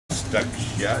stuck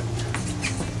shut.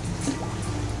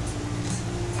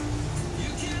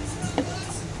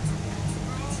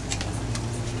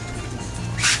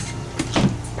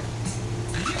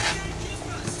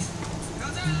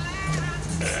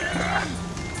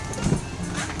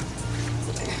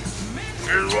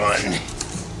 There's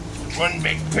one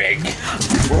big pig.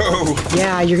 Whoa.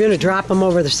 Yeah, you're going to drop him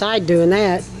over the side doing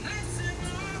that.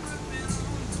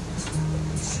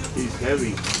 He's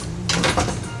heavy.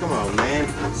 Come on, man.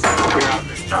 Here, I'll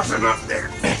just toss him up there.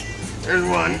 There's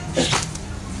one.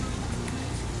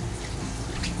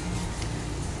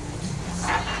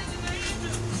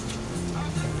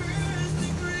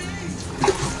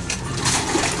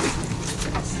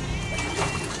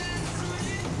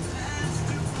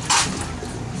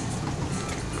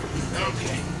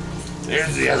 Okay.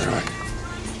 There's the other one.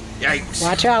 Yikes.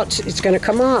 Watch out, it's going to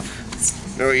come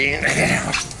off. No, he ain't.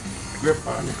 Grip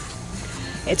on it.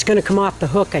 It's going to come off the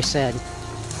hook, I said.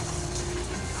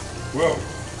 Whoa.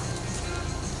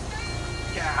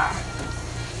 Yeah.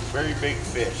 Very big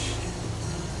fish.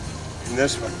 And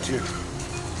this one too.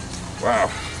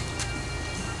 Wow.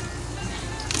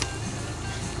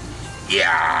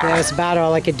 Yeah. That's about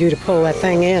all I could do to pull that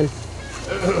thing in.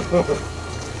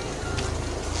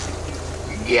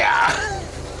 Yeah.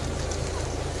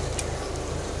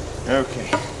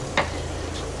 Okay.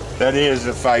 That is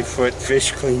a 5-foot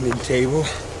fish cleaning table.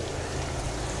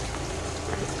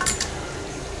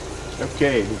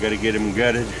 Okay, we gotta get him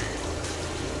gutted.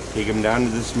 Take him down to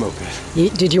the smokehouse.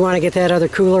 Did you want to get that other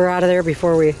cooler out of there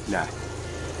before we... Nah.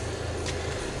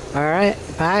 All right,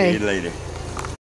 bye. See you later.